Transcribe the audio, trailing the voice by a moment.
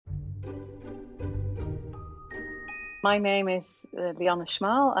My name is Lianne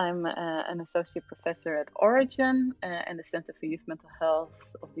Schmaal. I'm an associate professor at Origin and the Center for Youth Mental Health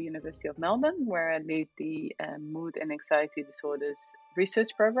of the University of Melbourne, where I lead the Mood and Anxiety Disorders research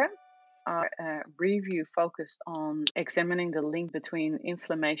program. Our review focused on examining the link between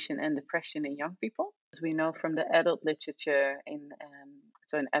inflammation and depression in young people. As we know from the adult literature in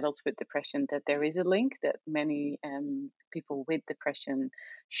adults with depression, that there is a link, that many people with depression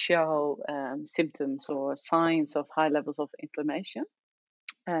show symptoms or signs of high levels of inflammation.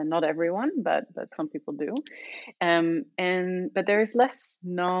 Not everyone, but some people do. But there is less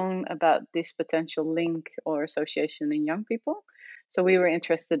known about this potential link or association in young people. So we were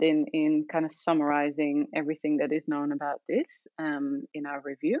interested in kind of summarizing everything that is known about this in our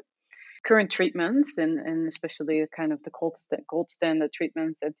review. Current treatments, and especially kind of the gold standard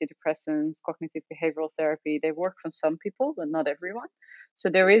treatments, antidepressants, cognitive behavioral therapy, they work for some people, but not everyone. So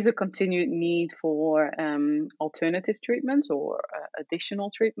there is a continued need for alternative treatments or additional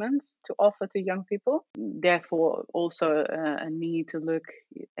treatments to offer to young people. Therefore, also a need to look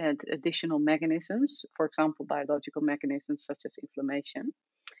at additional mechanisms, for example, biological mechanisms such as inflammation.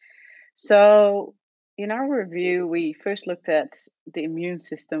 So in our review, we first looked at the immune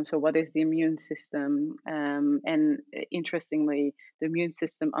system. So, what is the immune system? And interestingly, the immune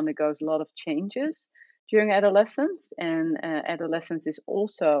system undergoes a lot of changes during adolescence, and adolescence is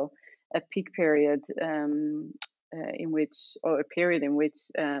also a peak period in which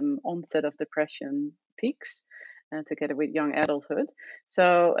onset of depression peaks together with young adulthood.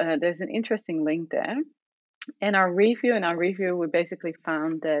 So, there's an interesting link there. In our review, we basically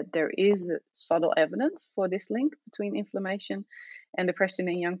found that there is subtle evidence for this link between inflammation and depression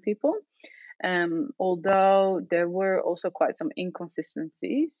in young people. Although there were also quite some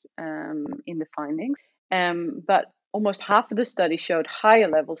inconsistencies in the findings. But almost half of the study showed higher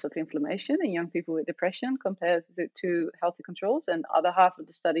levels of inflammation in young people with depression compared to healthy controls, and the other half of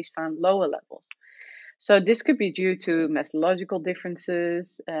the studies found lower levels. So this could be due to methodological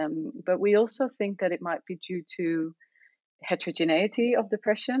differences, but we also think that it might be due to heterogeneity of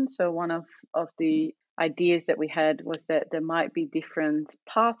depression. So one of the ideas that we had was that there might be different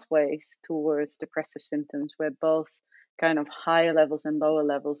pathways towards depressive symptoms, where both kind of higher levels and lower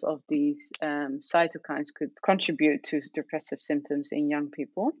levels of these cytokines could contribute to depressive symptoms in young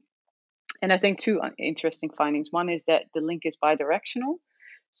people. And I think two interesting findings. One is that the link is bidirectional.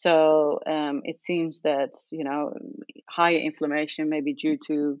 So it seems that higher inflammation may be due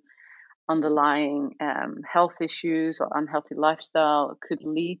to underlying health issues or unhealthy lifestyle could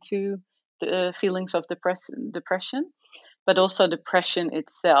lead to the feelings of depression, but also depression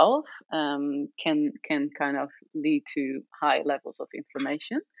itself can kind of lead to high levels of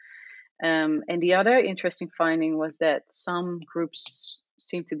inflammation. And the other interesting finding was that some groups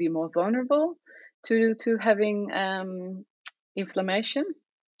seem to be more vulnerable to having inflammation.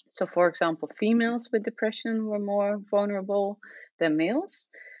 So, for example, females with depression were more vulnerable than males.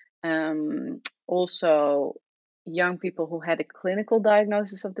 Also, young people who had a clinical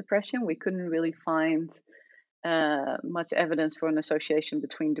diagnosis of depression, we couldn't really find much evidence for an association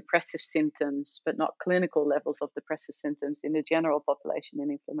between depressive symptoms, but not clinical levels of depressive symptoms in the general population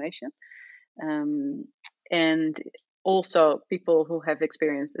and inflammation. And also, people who have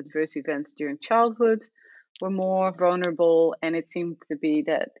experienced adverse events during childhood were more vulnerable, and it seemed to be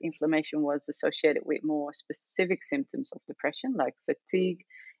that inflammation was associated with more specific symptoms of depression, like fatigue,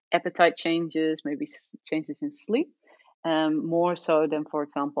 appetite changes, maybe changes in sleep, more so than, for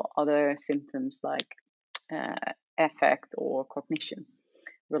example, other symptoms like affect or cognition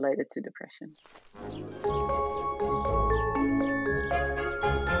related to depression.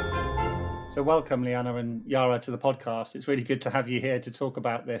 So welcome, Lianne and Yara, to the podcast. It's really good to have you here to talk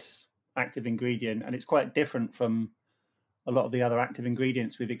about this active ingredient, and it's quite different from a lot of the other active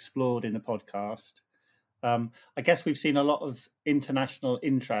ingredients we've explored in the podcast. I guess we've seen a lot of international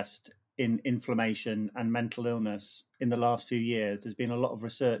interest in inflammation and mental illness in the last few years. There's been a lot of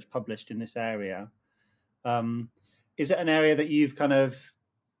research published in this area. Is it an area that you've kind of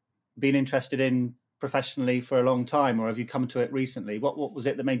been interested in professionally for a long time, or have you come to it recently? What was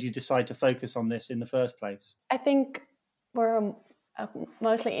it that made you decide to focus on this in the first place? I think we're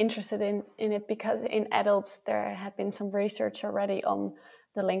mostly interested in it because in adults there had been some research already on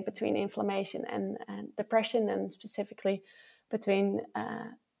the link between inflammation and depression, and specifically between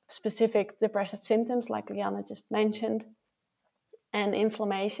specific depressive symptoms like Lianne just mentioned and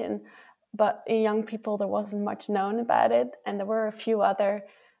inflammation. But in young people there wasn't much known about it, and there were a few other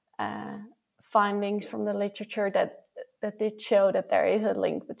findings from the literature that did show that there is a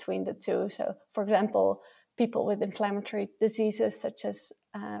link between the two. So, for example, people with inflammatory diseases such as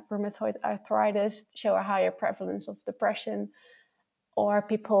rheumatoid arthritis show a higher prevalence of depression, or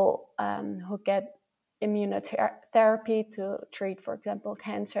people who get immunotherapy to treat, for example,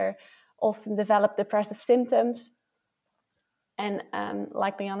 cancer, often develop depressive symptoms. And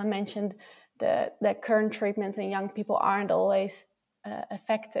like Liana mentioned, the current treatments in young people aren't always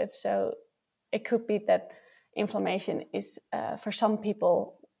effective. So it could be that inflammation is, for some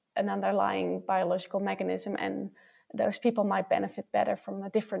people, an underlying biological mechanism, and those people might benefit better from a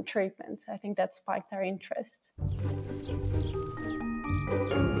different treatment. I think that spiked our interest.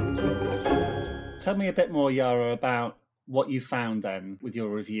 Tell me a bit more, Yara, about what you found then with your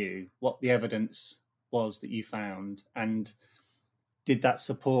review, what the evidence was that you found, and did that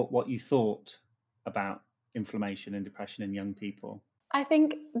support what you thought about inflammation and depression in young people? I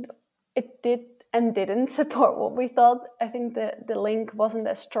think it did and didn't support what we thought. I think the link wasn't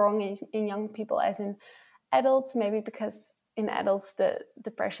as strong in young people as in adults, maybe because in adults the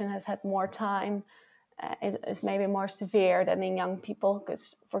depression has had more time. It is maybe more severe than in young people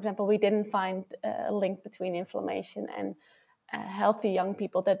because, for example, we didn't find a link between inflammation and healthy young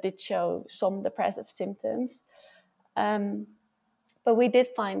people that did show some depressive symptoms. But we did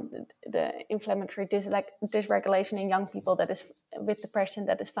find the inflammatory dysregulation in young people that is with depression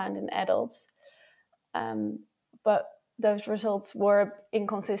that is found in adults. But those results were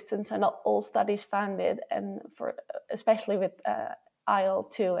inconsistent, so not all studies found it. And especially with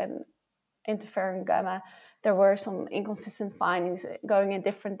IL-2 and interferon gamma, there were some inconsistent findings going in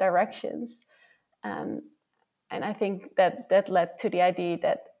different directions. And I think that led to the idea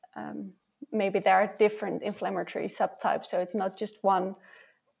that maybe there are different inflammatory subtypes. So it's not just one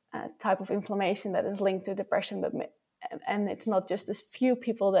type of inflammation that is linked to depression, and it's not just as few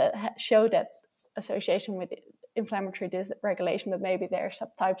people that show that association with inflammatory dysregulation, but maybe there are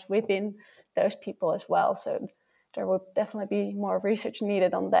subtypes within those people as well. So there would definitely be more research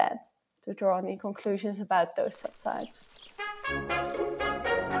needed on that to draw any conclusions about those subtypes.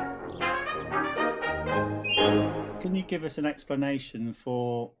 Can you give us an explanation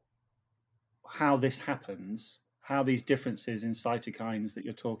for how this happens, how these differences in cytokines that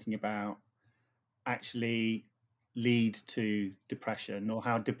you're talking about actually lead to depression, or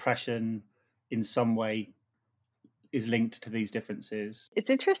how depression in some way is linked to these differences? It's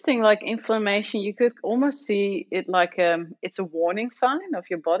interesting, like inflammation, you could almost see it like it's a warning sign of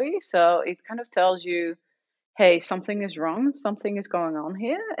your body. So it kind of tells you, hey, something is wrong, something is going on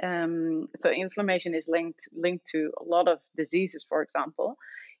here. So inflammation is linked to a lot of diseases, for example.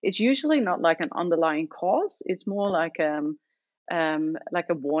 It's usually not like an underlying cause. It's more like a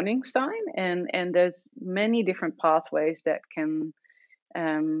warning sign, and there's many different pathways that can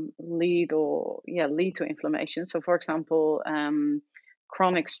lead to inflammation. So, for example,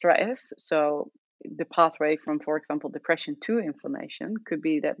 chronic stress. So the pathway from, for example, depression to inflammation could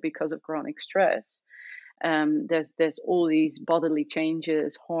be that because of chronic stress, there's all these bodily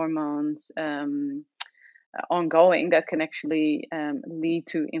changes, hormones ongoing that can actually lead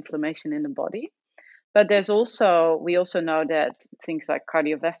to inflammation in the body. But we also know that things like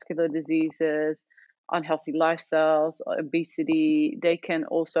cardiovascular diseases, unhealthy lifestyles, obesity, they can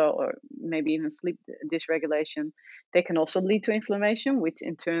also, or maybe even sleep dysregulation, they can also lead to inflammation, which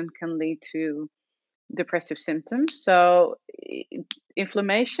in turn can lead to depressive symptoms. So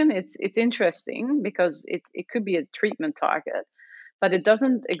inflammation, it's interesting because it could be a treatment target, but it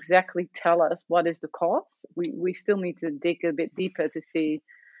doesn't exactly tell us what is the cause. We still need to dig a bit deeper to see,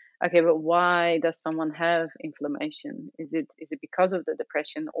 okay, but why does someone have inflammation? Is it because of the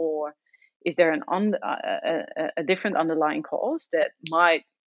depression, or is there a different underlying cause that might,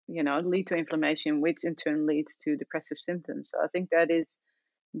 lead to inflammation, which in turn leads to depressive symptoms? So I think that is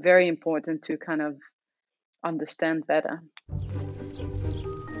very important to kind of understand better.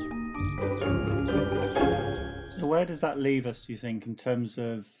 So where does that leave us, do you think, in terms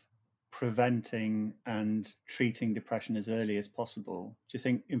of preventing and treating depression as early as possible? Do you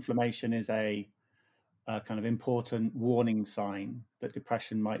think inflammation is a kind of important warning sign that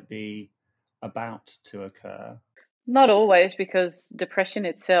depression might be about to occur? Not always, because depression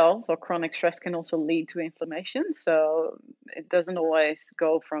itself or chronic stress can also lead to inflammation. So it doesn't always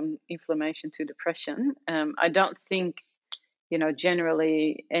go from inflammation to depression. I don't think,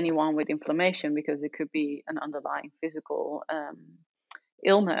 generally anyone with inflammation, because it could be an underlying physical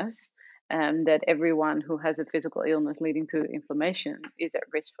illness, that everyone who has a physical illness leading to inflammation is at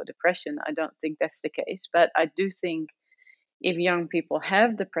risk for depression. I don't think that's the case. But I do think if young people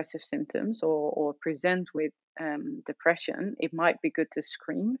have depressive symptoms or present with depression, it might be good to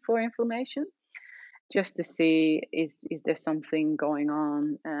screen for inflammation, just to see is there something going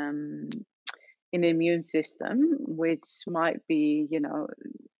on in the immune system, which might be,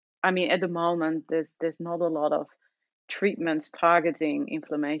 I mean, at the moment, there's not a lot of treatments targeting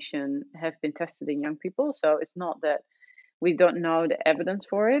inflammation have been tested in young people. So it's not that we don't know the evidence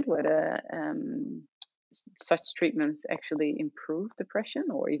for it, whether such treatments actually improve depression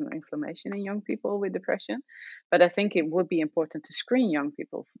or even inflammation in young people with depression. But I think it would be important to screen young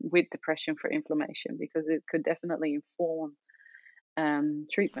people with depression for inflammation, because it could definitely inform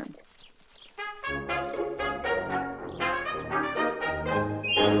treatment.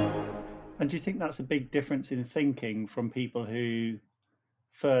 And do you think that's a big difference in thinking from people who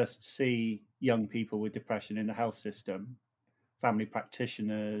first see young people with depression in the health system, family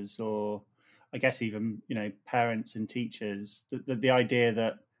practitioners, or I guess even, parents and teachers, the idea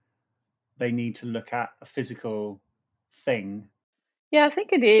that they need to look at a physical thing? Yeah, I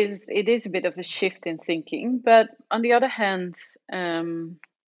think it is. It is a bit of a shift in thinking, but on the other hand,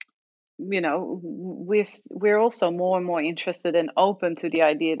 we're also more and more interested and open to the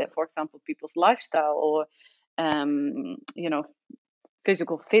idea that, for example, people's lifestyle or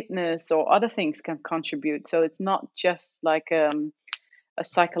physical fitness or other things can contribute. So it's not just like a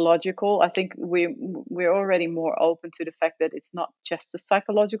psychological. I think we're already more open to the fact that it's not just a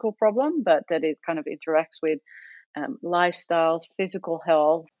psychological problem, but that it kind of interacts with lifestyles, physical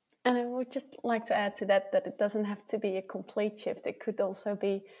health. And I would just like to add to that it doesn't have to be a complete shift. It could also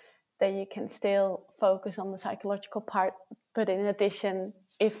be that you can still focus on the psychological part, but in addition,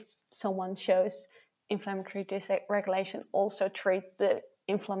 if someone shows inflammatory dysregulation, also treat the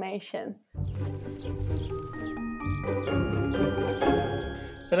inflammation.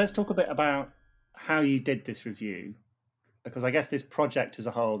 So let's talk a bit about how you did this review, because I guess this project as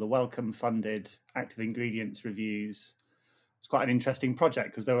a whole, the Wellcome funded active ingredients reviews, it's quite an interesting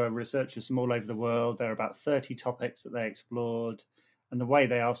project because there were researchers from all over the world. There are about 30 topics that they explored, and the way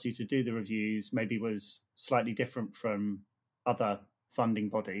they asked you to do the reviews maybe was slightly different from other funding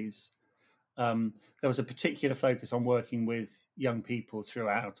bodies. There was a particular focus on working with young people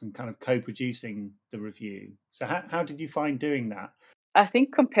throughout and kind of co-producing the review. So how did you find doing that? I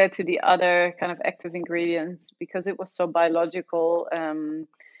think compared to the other kind of active ingredients, because it was so biological,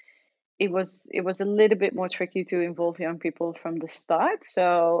 it was a little bit more tricky to involve young people from the start.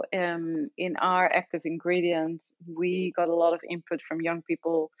 So in our active ingredients, we got a lot of input from young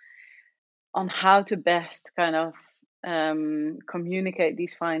people on how to best kind of communicate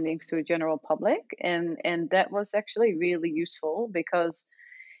these findings to a general public, and that was actually really useful because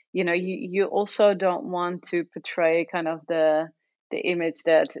you also don't want to portray kind of the image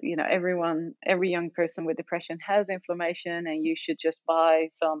that every young person with depression has inflammation and you should just buy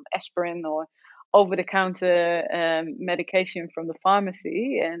some aspirin or over the counter medication from the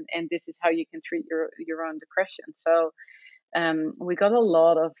pharmacy, and this is how you can treat your own depression. So we got a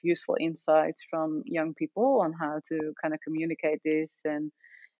lot of useful insights from young people on how to kind of communicate this, and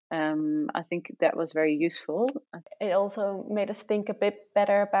I think that was very useful. It also made us think a bit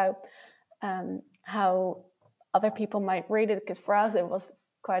better about how other people might read it, because for us it was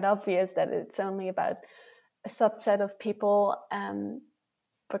quite obvious that it's only about a subset of people,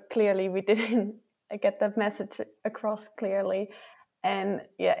 but clearly we didn't get that message across clearly. And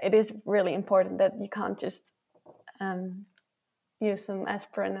yeah, it is really important that you can't just use some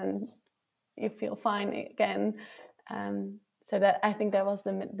aspirin and you feel fine again. So that, I think that was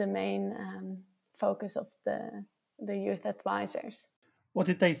the main focus of the youth advisors. What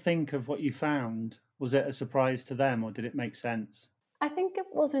did they think of what you found? Was it a surprise to them, or did it make sense? I think it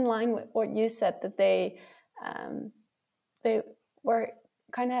was in line with what you said, that they were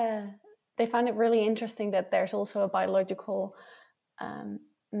they found it really interesting that there's also a biological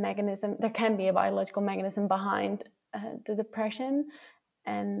mechanism. There can be a biological mechanism behind the depression,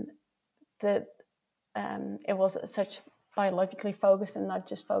 and that it was such biologically focused and not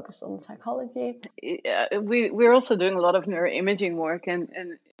just focused on psychology. We're also doing a lot of neuroimaging work, and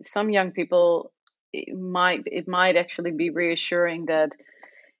some young people, it might actually be reassuring that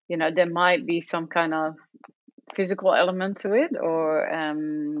there might be some kind of physical element to it, or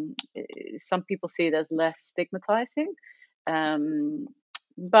some people see it as less stigmatizing.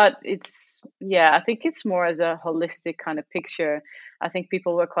 But I think it's more as a holistic kind of picture. I think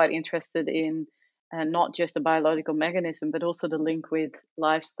people were quite interested in not just the biological mechanism, but also the link with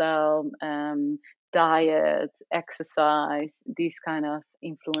lifestyle, diet, exercise, these kind of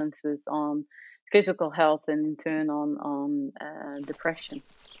influences on physical health and in turn on depression.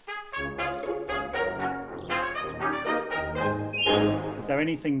 Is there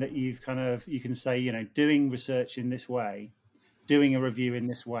anything that you can say, doing research in this way, doing a review in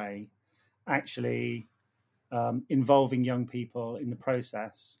this way, actually involving young people in the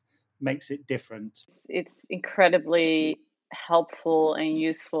process makes it different? It's incredibly helpful and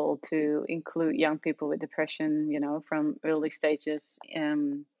useful to include young people with depression, from early stages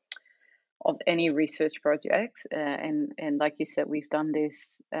of any research project. And like you said, we've done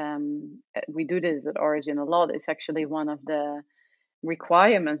this. We do this at Origin a lot. It's actually one of the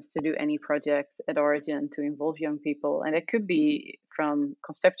requirements to do any project at Origin to involve young people. And it could be from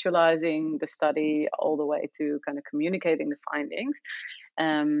conceptualizing the study all the way to kind of communicating the findings.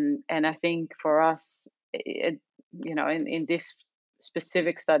 And I think for us, in this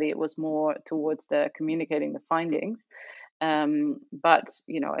specific study, it was more towards the communicating the findings. But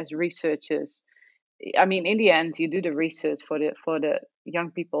as researchers, I mean, in the end, you do the research for the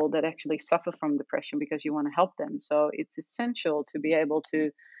young people that actually suffer from depression because you want to help them. So it's essential to be able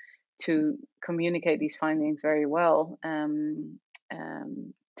to communicate these findings very well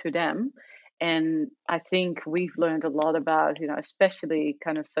to them. And I think we've learned a lot about, especially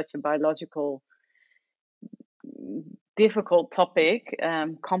kind of such a biological difficult topic,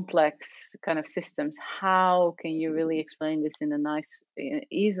 complex kind of systems. How can you really explain this in a nice,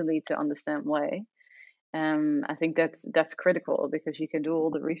 easily to understand way? I think that's critical, because you can do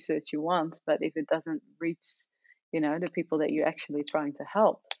all the research you want, but if it doesn't reach, the people that you're actually trying to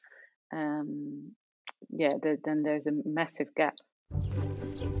help, then there's a massive gap.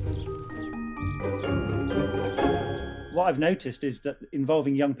 What I've noticed is that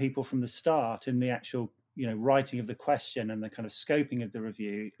involving young people from the start in the actual, writing of the question and the kind of scoping of the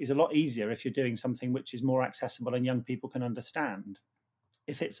review is a lot easier if you're doing something which is more accessible and young people can understand.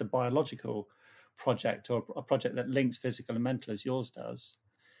 If it's a biological project or a project that links physical and mental, as yours does,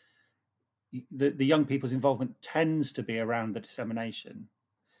 the young people's involvement tends to be around the dissemination.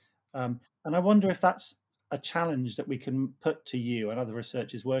 And I wonder if that's a challenge that we can put to you and other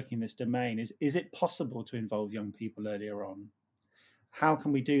researchers working in this domain. Is it possible to involve young people earlier on? How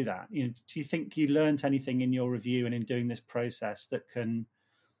can we do that? Do you think you learned anything in your review and in doing this process that can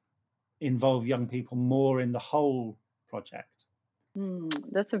involve young people more in the whole project?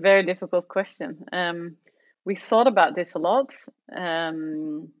 That's a very difficult question. We thought about this a lot,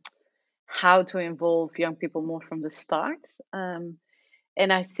 how to involve young people more from the start. And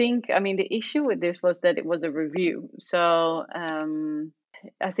I think, the issue with this was that it was a review. So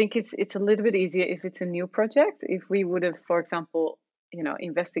I think it's a little bit easier if it's a new project. If we would have, for example,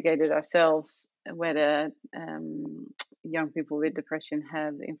 investigated ourselves whether young people with depression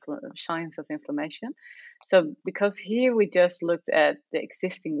have signs of inflammation. So because here we just looked at the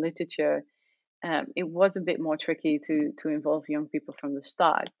existing literature, it was a bit more tricky to involve young people from the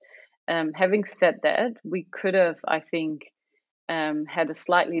start. Having said that, we could have, I think, had a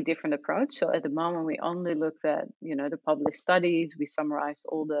slightly different approach. So at the moment, we only looked at, the published studies. We summarized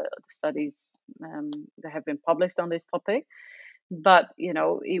all the studies that have been published on this topic. But,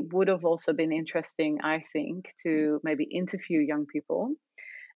 it would have also been interesting, I think, to maybe interview young people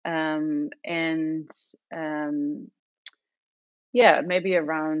maybe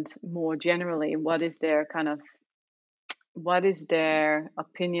around more generally, what is their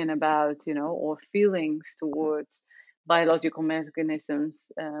opinion about, or feelings towards biological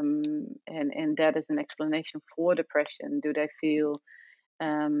mechanisms, and that is an explanation for depression. Do they feel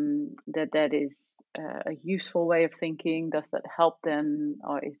that is a useful way of thinking? Does that help them,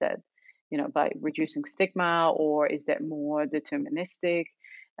 or is that by reducing stigma, or is that more deterministic,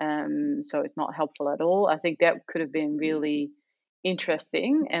 so it's not helpful at all? I think that could have been really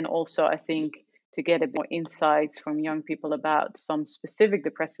interesting, and also I think to get a bit more insights from young people about some specific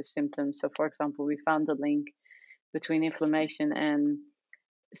depressive symptoms. So for example, we found a link between inflammation and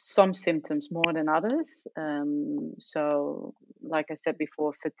some symptoms more than others. So like I said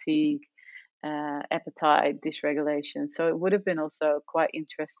before, fatigue, appetite, dysregulation. So it would have been also quite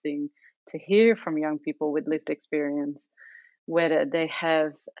interesting to hear from young people with lived experience whether they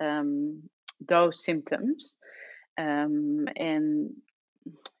have those symptoms, and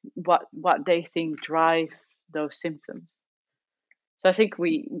what they think drive those symptoms. So I think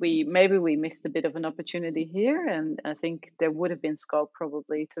we missed a bit of an opportunity here, and I think there would have been scope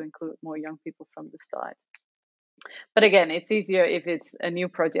probably to include more young people from the start. But again, it's easier if it's a new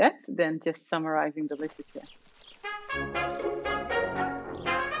project than just summarizing the literature.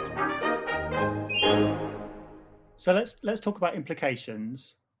 So let's talk about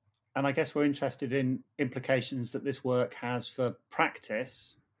implications. And I guess we're interested in implications that this work has for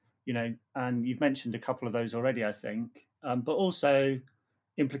practice, and you've mentioned a couple of those already, I think, but also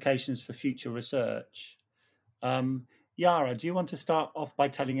implications for future research. Yara, do you want to start off by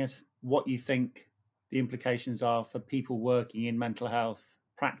telling us what you think the implications are for people working in mental health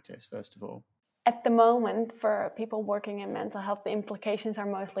practice, first of all? at the moment, for people working in mental health, the implications are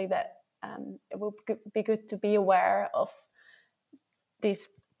mostly that it would be good to be aware of these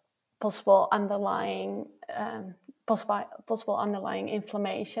possible underlying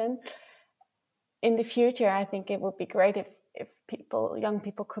inflammation. In the future, I think it would be great if young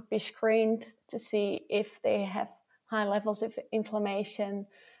people could be screened to see if they have high levels of inflammation,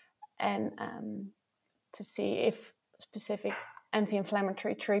 and to see if specific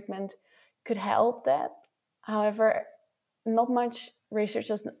anti-inflammatory treatment could help that. However, not much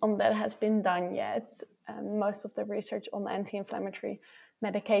research on that has been done yet. Most of the research on anti-inflammatory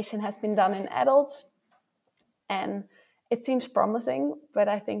medication has been done in adults, and it seems promising, but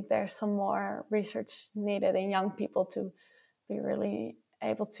I think there's some more research needed in young people to be really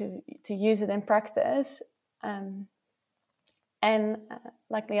able to use it in practice. And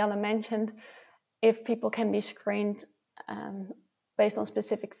like Liana mentioned, if people can be screened based on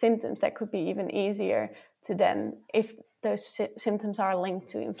specific symptoms, that could be even easier to then, if those symptoms are linked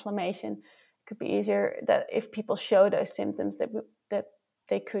to inflammation, it could be easier that if people show those symptoms that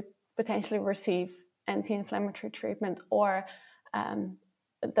they could potentially receive anti-inflammatory treatment, or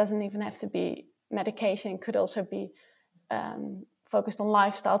it doesn't even have to be medication. It could also be focused on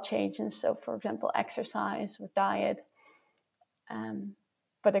lifestyle changes. So, for example, exercise or diet.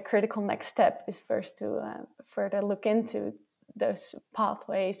 But a critical next step is first to further look into those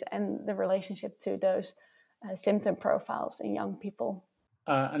pathways and the relationship to those symptom profiles in young people.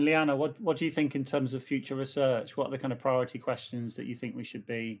 And Liana, what do you think in terms of future research? What are the kind of priority questions that you think we should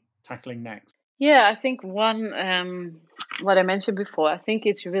be tackling next? Yeah, I think one, what I mentioned before, I think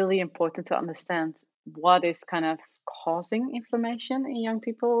it's really important to understand what is kind of causing inflammation in young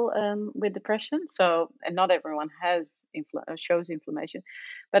people with depression. So, and not everyone shows inflammation,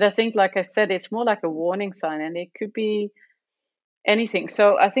 but I think, like I said, it's more like a warning sign, and it could be anything.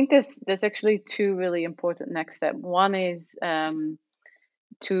 So I think there's actually two really important next steps. One is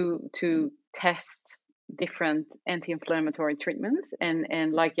to test different anti-inflammatory treatments,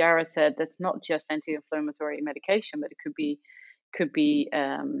 and like Yara said, that's not just anti-inflammatory medication, but it could be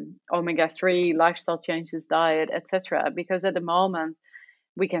omega-3, lifestyle changes, diet, etc. Because at the moment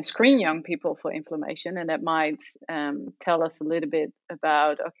we can screen young people for inflammation, and that might tell us a little bit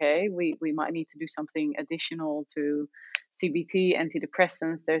about, okay, we might need to do something additional to CBT,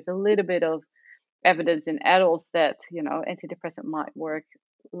 antidepressants. There's a little bit of evidence in adults that antidepressant might work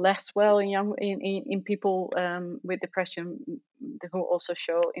less well in people with depression who also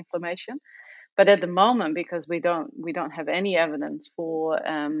show inflammation. But at the moment, because we don't have any evidence for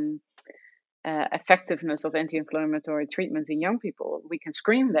effectiveness of anti-inflammatory treatments in young people, we can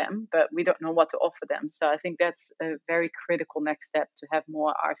screen them, but we don't know what to offer them. So I think that's a very critical next step, to have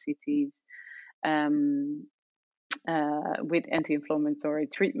more RCTs with anti-inflammatory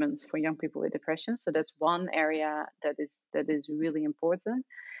treatments for young people with depression. So that's one area that is really important.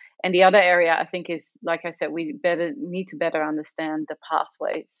 And the other area, I think, is, like I said, we need to better understand the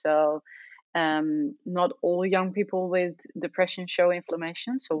pathway. So not all young people with depression show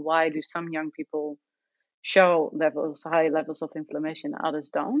inflammation. So why do some young people show high levels of inflammation, others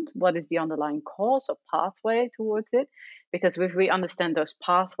don't? What is the underlying cause or pathway towards it? Because if we understand those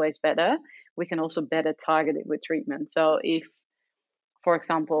pathways better, we can also better target it with treatment. So if, for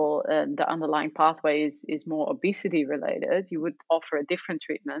example, the underlying pathway is more obesity related, you would offer a different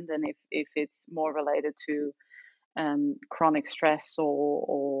treatment than if it's more related to chronic stress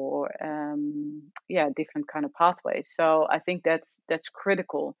or different kind of pathways. So I think that's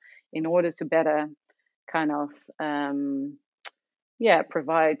critical in order to better kind of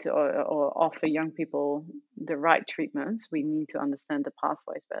provide or offer young people the right treatments. We need to understand the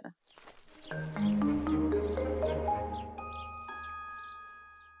pathways better.